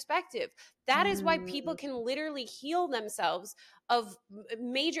my perspective. That is why people can literally heal themselves of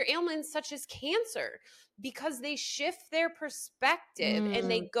major ailments such as cancer, because they shift their perspective and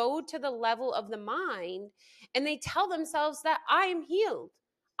they go to the level of the mind and they tell themselves that I am healed.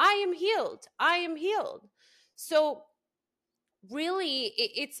 I am healed. I am healed. So really,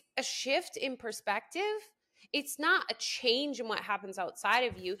 it's a shift in perspective. It's not a change in what happens outside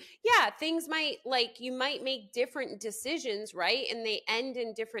of you. Yeah, things might, like, you might make different decisions, right? And they end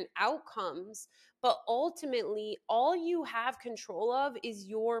in different outcomes. But ultimately, all you have control of is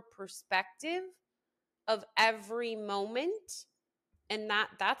your perspective of every moment. And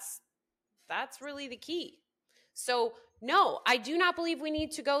that's really the key. So no, I do not believe we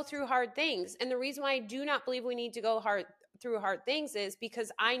need to go through hard things. And the reason why I do not believe we need to go through hard things is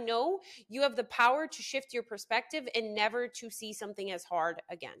because I know you have the power to shift your perspective and never to see something as hard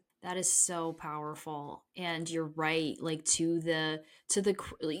again. That is so powerful. And you're right, like to the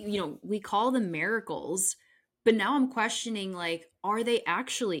we call them miracles, but now I'm questioning, like, are they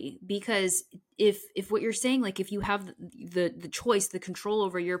actually? Because if what you're saying, like, if you have the choice, the control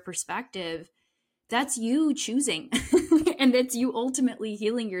over your perspective, that's you choosing and that's you ultimately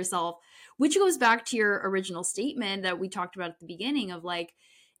healing yourself, which goes back to your original statement that we talked about at the beginning of, like,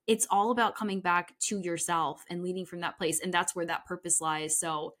 it's all about coming back to yourself and leading from that place, and that's where that purpose lies.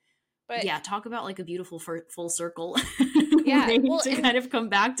 So But yeah, talk about like a beautiful full circle. yeah, way well, to kind of come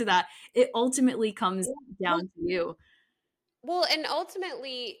back to that. It ultimately comes down to you. Well, and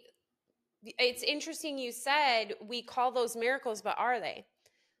ultimately, it's interesting you said we call those miracles, but are they?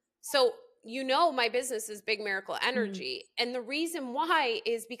 So, my business is Big Miracle Energy. And the reason why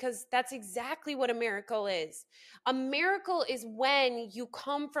is because that's exactly what a miracle is. A miracle is when you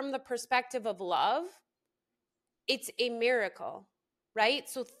come from the perspective of love. It's a miracle, right?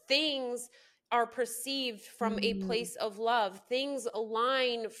 So things are perceived from a place of love. Things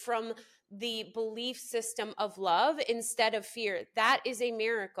align from the belief system of love instead of fear. That is a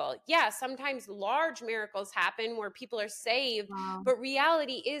miracle. Yeah, sometimes large miracles happen where people are saved, Wow. but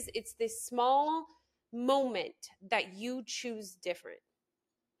reality is it's this small moment that you choose different.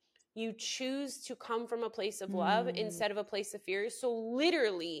 You choose to come from a place of love instead of a place of fear. So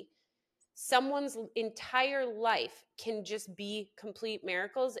literally, someone's entire life can just be complete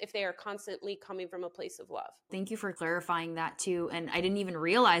miracles if they are constantly coming from a place of love. Thank you for clarifying that too. And I didn't even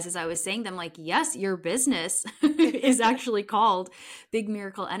realize as I was saying them, like, yes, your business is actually called Big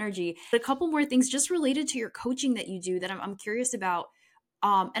Miracle Energy. A couple more things just related to your coaching that you do that I'm curious about.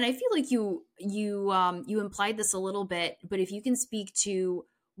 And I feel like you implied this a little bit, but if you can speak to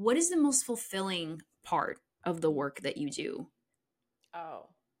what is the most fulfilling part of the work that you do? Oh,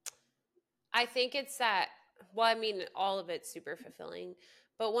 I think it's that, well, I mean, all of it's super fulfilling,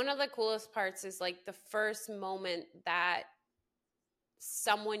 but one of the coolest parts is like the first moment that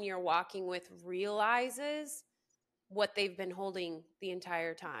someone you're walking with realizes what they've been holding the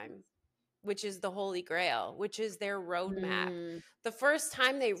entire time, which is the Holy Grail, which is their roadmap. The first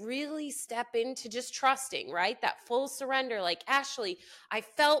time they really step into just trusting, right? That full surrender. Like, Ashley, I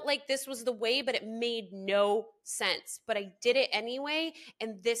felt like this was the way, but it made no sense. But I did it anyway.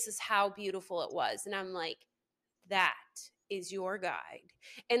 And this is how beautiful it was. And I'm like, that is your guide.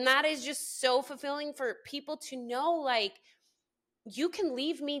 And that is just so fulfilling for people to know, like, you can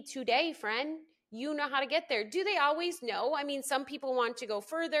leave me today, friend. You know how to get there. Do they always know? I mean, some people want to go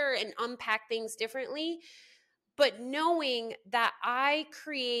further and unpack things differently, but knowing that I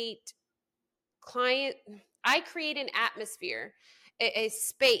create an atmosphere, a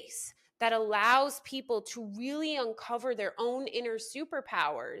space that allows people to really uncover their own inner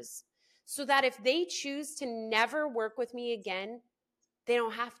superpowers so that if they choose to never work with me again, they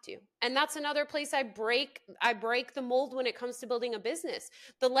don't have to. And that's another place I break the mold when it comes to building a business.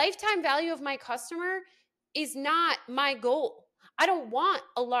 The lifetime value of my customer is not my goal. I don't want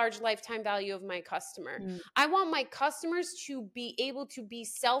a large lifetime value of my customer. I want my customers to be able to be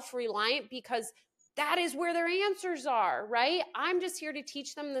self-reliant because that is where their answers are, right? I'm just here to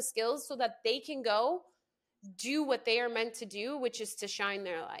teach them the skills so that they can go do what they are meant to do, which is to shine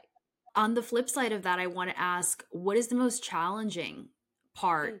their light. On the flip side of that, I want to ask, what is the most challenging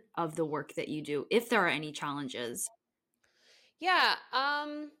part of the work that you do, if there are any challenges? Yeah,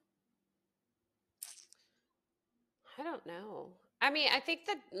 I don't know. I mean, I think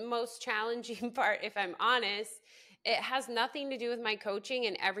the most challenging part, if I'm honest, it has nothing to do with my coaching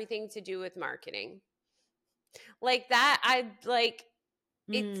and everything to do with marketing. Like that,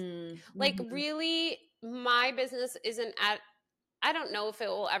 It's like really my business isn't at, I don't know if it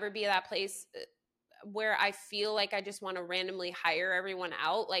will ever be that place where I feel like I just want to randomly hire everyone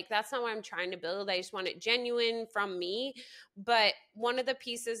out. Like that's not what I'm trying to build. I just want it genuine from me. But one of the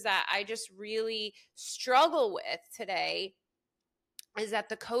pieces that I just really struggle with today is that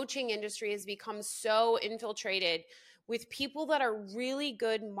the coaching industry has become so infiltrated with people that are really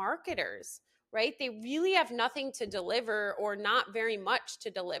good marketers, right? They really have nothing to deliver or not very much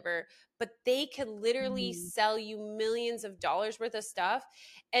to deliver, but they can literally sell you millions of dollars worth of stuff.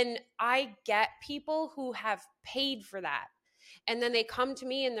 And I get people who have paid for that. And then they come to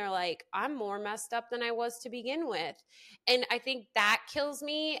me and they're like, I'm more messed up than I was to begin with. And I think that kills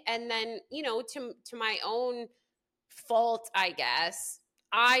me. And then, you know, to my own fault, I guess,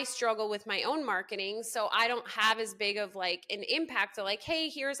 I struggle with my own marketing. So I don't have as big of like an impact of like, hey,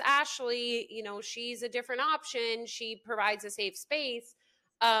 here's Ashley, you know, she's a different option. She provides a safe space.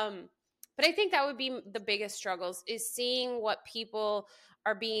 But I think that would be the biggest struggles is seeing what people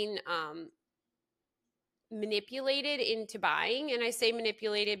are being manipulated into buying. And I say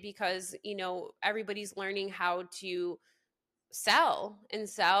manipulated because, you know, everybody's learning how to sell, and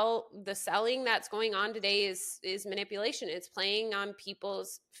the selling that's going on today is manipulation. It's playing on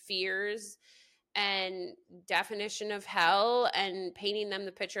people's fears and definition of hell and painting them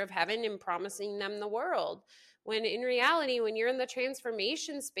the picture of heaven and promising them the world, when in reality, when you're in the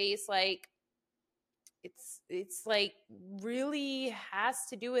transformation space, like it's like really has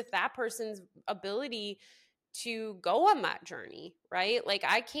to do with that person's ability to go on that journey, right? Like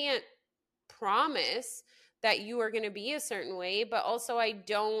I can't promise that you are going to be a certain way, but also I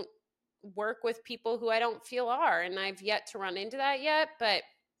don't work with people who I don't feel are, and I've yet to run into that yet. But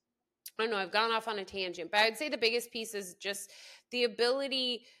I don't know, I've gone off on a tangent, but I'd say the biggest piece is just the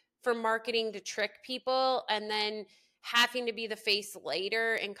ability for marketing to trick people and then having to be the face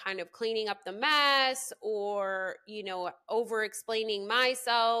later and kind of cleaning up the mess, or, you know, over explaining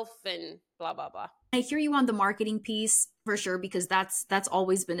myself and blah, blah, blah. I hear you on the marketing piece for sure, because that's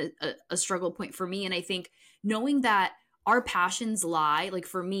always been a struggle point for me. And I think knowing that our passions lie, like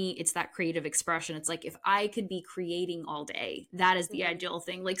for me, it's that creative expression. It's like, if I could be creating all day, that is the ideal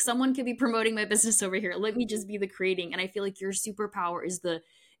thing. Like someone could be promoting my business over here. Let me just be the creating. And I feel like your superpower is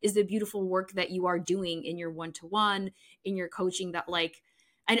the beautiful work that you are doing in your one-to-one, in your coaching, that like,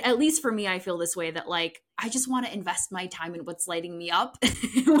 and at least for me, I feel this way, that like, I just want to invest my time in what's lighting me up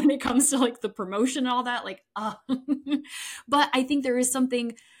when it comes to like the promotion and all that, like, but I think there is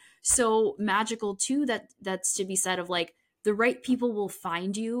something so magical too, that's to be said of like, the right people will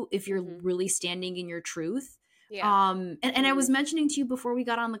find you if you're really standing in your truth. Yeah. And I was mentioning to you before we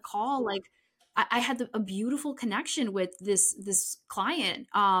got on the call, like I had a beautiful connection with this client.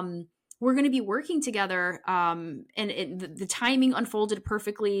 We're going to be working together. And the timing unfolded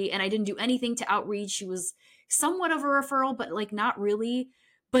perfectly, and I didn't do anything to outreach. She was somewhat of a referral, but like not really.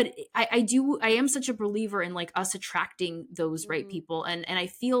 But I am such a believer in like us attracting those right people. And I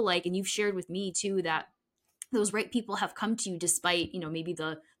feel like, and you've shared with me too, that those right people have come to you despite, you know, maybe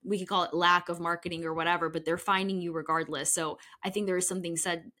we could call it lack of marketing or whatever, but they're finding you regardless. So I think there is something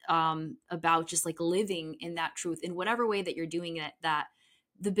said about just like living in that truth in whatever way that you're doing it, that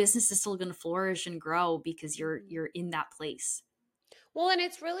the business is still going to flourish and grow because you're in that place. Well, and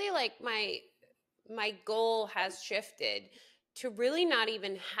it's really like my goal has shifted to really not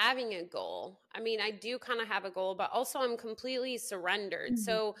even having a goal. I mean, I do kind of have a goal, but also I'm completely surrendered.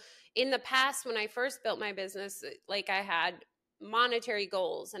 So in the past, when I first built my business, like I had monetary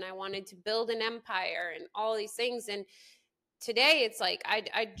goals and I wanted to build an empire and all these things. And today it's like,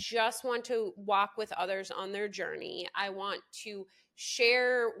 I just want to walk with others on their journey. I want to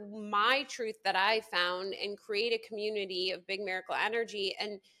share my truth that I found and create a community of big miracle energy.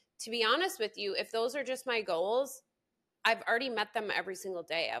 And to be honest with you, if those are just my goals, I've already met them every single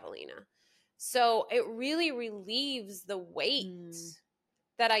day, Evelina. So it really relieves the weight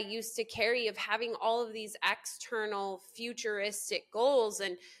that I used to carry of having all of these external futuristic goals.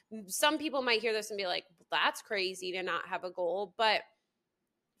 And some people might hear this and be like, that's crazy to not have a goal. But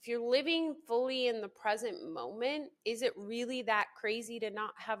if you're living fully in the present moment, is it really that crazy to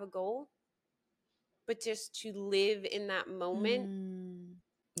not have a goal, but just to live in that moment?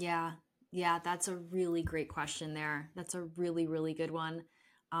 Yeah, that's a really great question there. That's a really, really good one.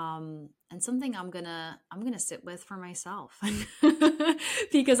 And something I'm gonna sit with for myself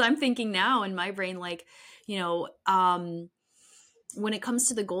because I'm thinking now in my brain, like, you know, when it comes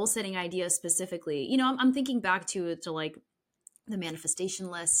to the goal setting idea specifically, you know, I'm thinking back to like the manifestation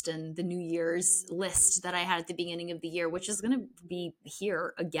list and the New Year's list that I had at the beginning of the year, which is going to be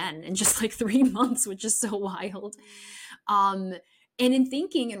here again in just like 3 months, which is so wild. And in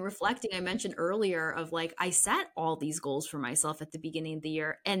thinking and reflecting, I mentioned earlier of like, I set all these goals for myself at the beginning of the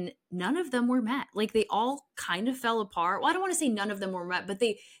year and none of them were met. Like they all kind of fell apart. Well, I don't want to say none of them were met, but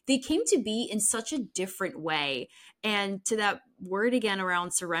they came to be in such a different way. And to that word again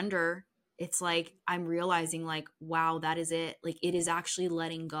around surrender, it's like, I'm realizing like, wow, that is it. Like it is actually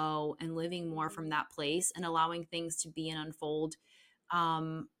letting go and living more from that place and allowing things to be and unfold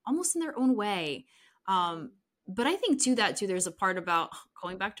almost in their own way. But I think too, there's a part about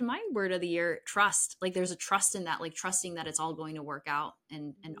going back to my word of the year, trust. Like there's a trust in that, like trusting that it's all going to work out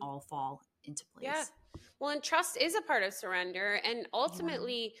and all fall into Yeah. place. Well, and trust is a part of surrender. And Yeah.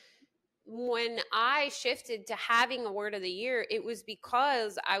 ultimately, when I shifted to having a word of the year, it was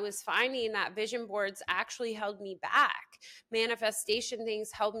because I was finding that vision boards actually held me back. Manifestation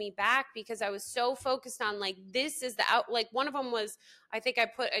things held me back because I was so focused on like, this is the out. Like one of them was, I think I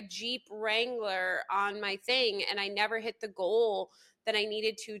put a Jeep Wrangler on my thing and I never hit the goal that I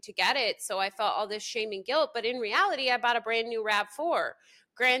needed to get it. So I felt all this shame and guilt. But in reality, I bought a brand new RAV4.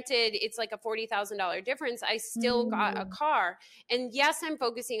 Granted, it's like a $40,000 difference. I still got a car. And yes, I'm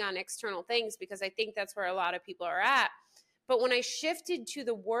focusing on external things because I think that's where a lot of people are at. But when I shifted to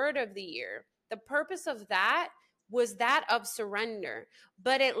the word of the year, the purpose of that was that of surrender.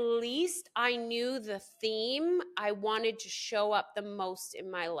 But at least I knew the theme I wanted to show up the most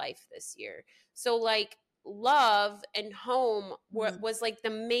in my life this year. So, like, love and home was like the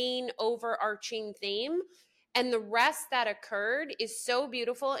main overarching theme. And the rest that occurred is so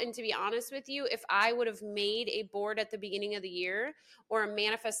beautiful. And to be honest with you, if I would have made a board at the beginning of the year or a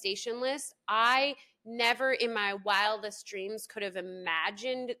manifestation list, I never in my wildest dreams could have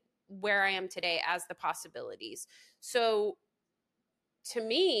imagined where I am today as the possibilities. So to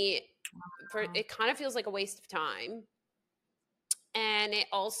me, it kind of feels like a waste of time. And it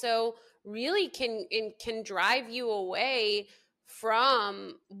also really can drive you away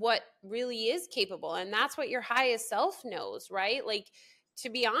from what really is capable, and that's what your highest self knows, right? Like, to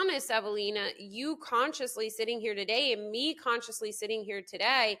be honest, Evelina, you consciously sitting here today and me consciously sitting here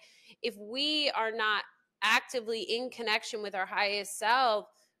today, if we are not actively in connection with our highest self,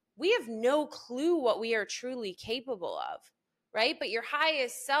 we have no clue what we are truly capable of, right? But your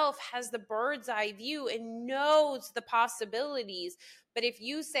highest self has the bird's eye view and knows the possibilities. But if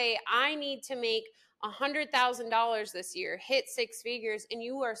you say, I need to make $100,000 this year, hit six figures, and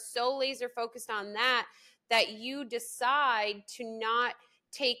you are so laser focused on that, that you decide to not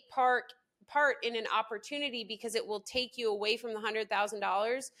take part in an opportunity because it will take you away from the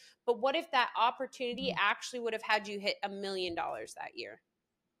 $100,000. But what if that opportunity actually would have had you hit $1 million that year?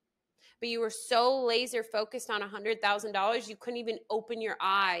 But you were so laser focused on $100,000, you couldn't even open your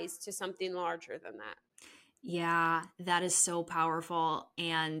eyes to something larger than that. Yeah, that is so powerful.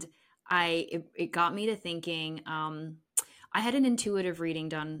 And it got me to thinking, I had an intuitive reading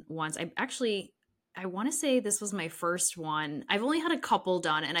done once. I want to say this was my first one. I've only had a couple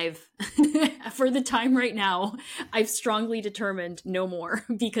done, and I've, for the time right now, I've strongly determined no more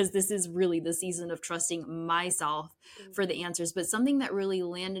because this is really the season of trusting myself for the answers. But something that really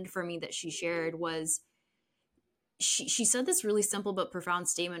landed for me that she shared was she said this really simple but profound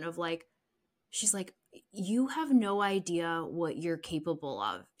statement of like, she's like, you have no idea what you're capable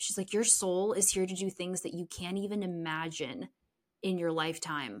of. She's like, your soul is here to do things that you can't even imagine in your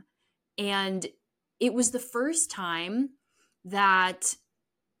lifetime. And it was the first time that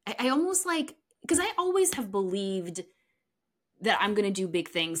I almost like, because I always have believed that I'm going to do big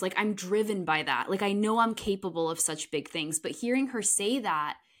things. Like I'm driven by that. Like I know I'm capable of such big things. But hearing her say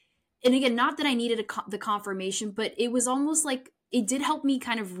that, and again, not that I needed the confirmation, but it was almost like it did help me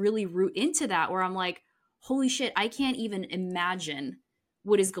kind of really root into that where I'm like, holy shit, I can't even imagine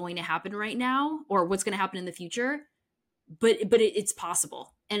what is going to happen right now or what's going to happen in the future. But it's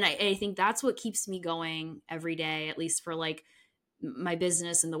possible. And I think that's what keeps me going every day, at least for like my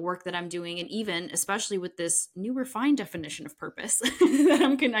business and the work that I'm doing. And even especially with this new refined definition of purpose that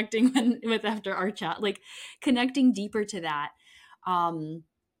I'm connecting with after our chat, like connecting deeper to that.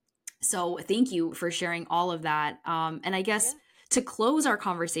 So thank you for sharing all of that. And I guess to close our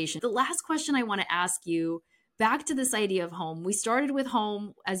conversation, the last question I want to ask you, back to this idea of home. We started with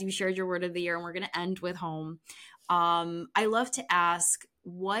home as you shared your word of the year, and we're going to end with home. I love to ask,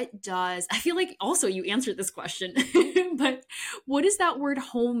 I feel like also you answered this question, but what does that word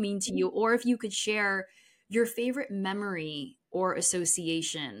home mean to you? Or if you could share your favorite memory or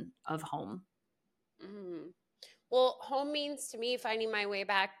association of home. Mm-hmm. Well, home means to me finding my way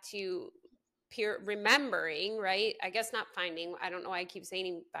back to pure remembering, right? I guess not finding. I don't know why I keep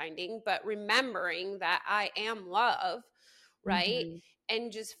saying finding, but remembering that I am love, right? Mm-hmm.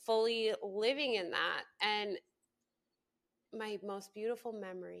 And just fully living in that. And My most beautiful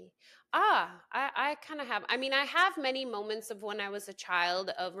memory. I kind of have, I mean, I have many moments of when I was a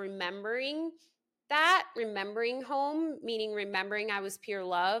child of remembering home, meaning remembering I was pure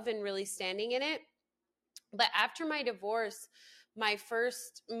love and really standing in it. But after my divorce, my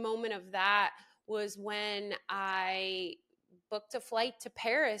first moment of that was when I booked a flight to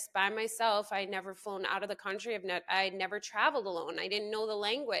Paris by myself. I'd never flown out of the country. I'd never traveled alone. I didn't know the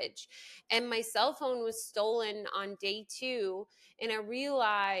language. And my cell phone was stolen on day 2. And I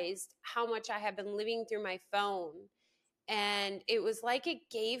realized how much I had been living through my phone. And it was like it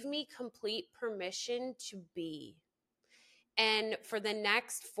gave me complete permission to be. And for the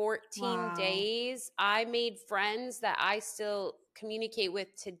next 14 days, I made friends that I still communicate with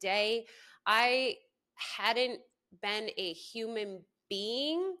today. I hadn't been a human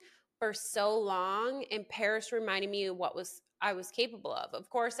being for so long, and Paris reminded me of what I was capable of. Of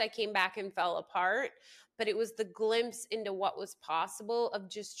course, I came back and fell apart, but it was the glimpse into what was possible of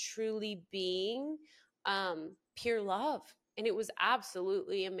just truly being pure love. And it was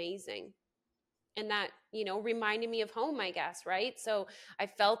absolutely amazing. And that, reminded me of home, I guess, right? So I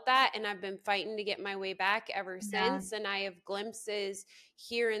felt that, and I've been fighting to get my way back ever since. And I have glimpses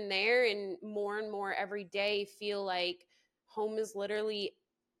here and there, and more every day feel like home is literally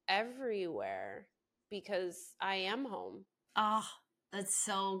everywhere because I am home. Oh, that's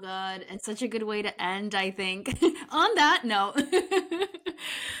so good. And such a good way to end, I think. On that note.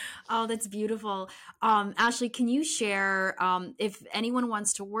 Oh, that's beautiful. Ashley, can you share if anyone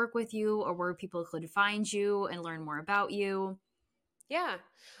wants to work with you or where people could find you and learn more about you? Yeah.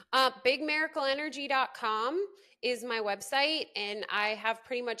 BigMiracleEnergy.com is my website, and I have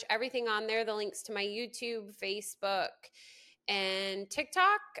pretty much everything on there. The links to my YouTube, Facebook, and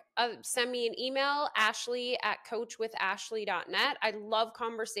TikTok. Send me an email, ashley@coachwithashley.net. I love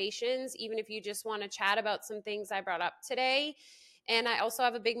conversations, even if you just want to chat about some things I brought up today. And I also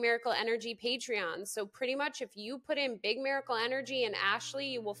have a Big Miracle Energy Patreon. So pretty much if you put in Big Miracle Energy and Ashley,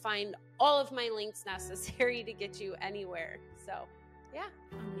 you will find all of my links necessary to get you anywhere. So, yeah.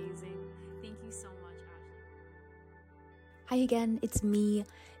 Amazing. Thank you so much, Ashley. Hi again, it's me.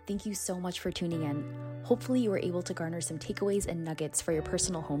 Thank you so much for tuning in. Hopefully you were able to garner some takeaways and nuggets for your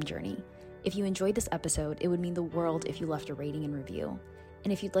personal home journey. If you enjoyed this episode, it would mean the world if you left a rating and review.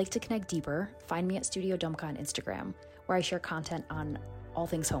 And if you'd like to connect deeper, find me at Studio Dumka on Instagram, where I share content on all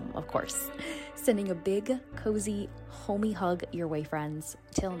things home, of course. Sending a big, cozy, homey hug your way, friends.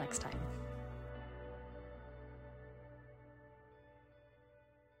 Till next time.